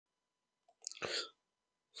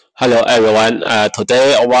Hello everyone.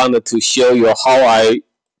 Today I wanted to show you how I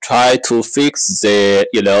try to fix the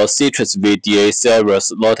Citrix VDA servers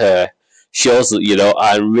that shows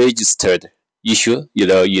unregistered issue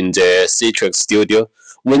in the Citrix Studio.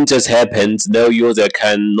 When this happens, no user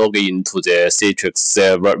can log into the Citrix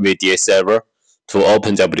server VDA server to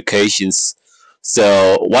open the applications.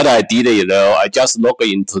 So what I did, I just log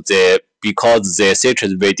into because the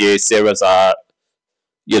Citrix VDA servers are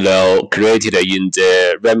created in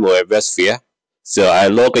the VMware vSphere. So I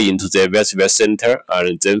log into the vSphere center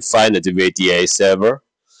and then find the VDA server.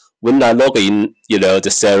 When I log in, the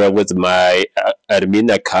server with my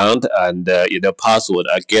admin account and password,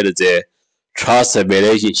 I get the trust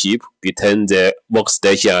relationship between the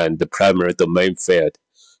workstation and the primary domain field.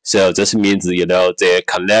 So this means the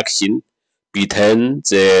connection between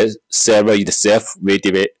the server itself,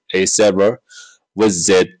 VDA server, with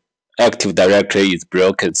the Active Directory is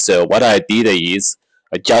broken. So what I did is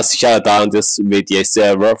I just shut down this VDA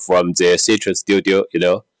server from the Citrix Studio,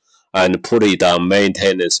 and put it on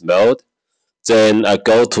maintenance mode. Then I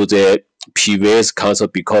go to the PVS console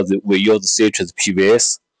because we use Citrix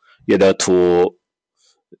PVS, to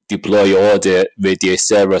deploy all the VDA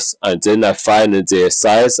servers. And then I find the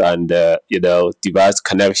size and device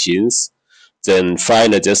connections. Then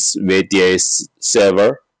find this VDA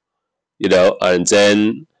server, and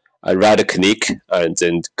then I right click and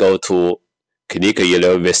then go to click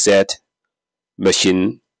reset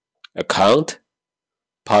machine account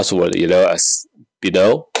password as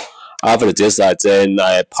below. After this, then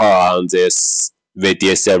I power on this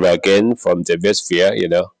VDA server again from the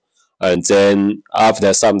vSphere, and then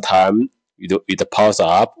after some time it powers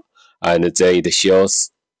up and then it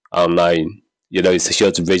shows online, it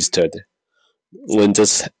shows registered. When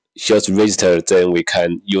this shows registered, then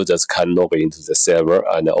users can log into the server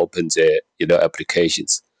and open the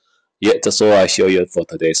applications. Yeah, that's all I show you for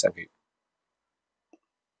today. Thank you.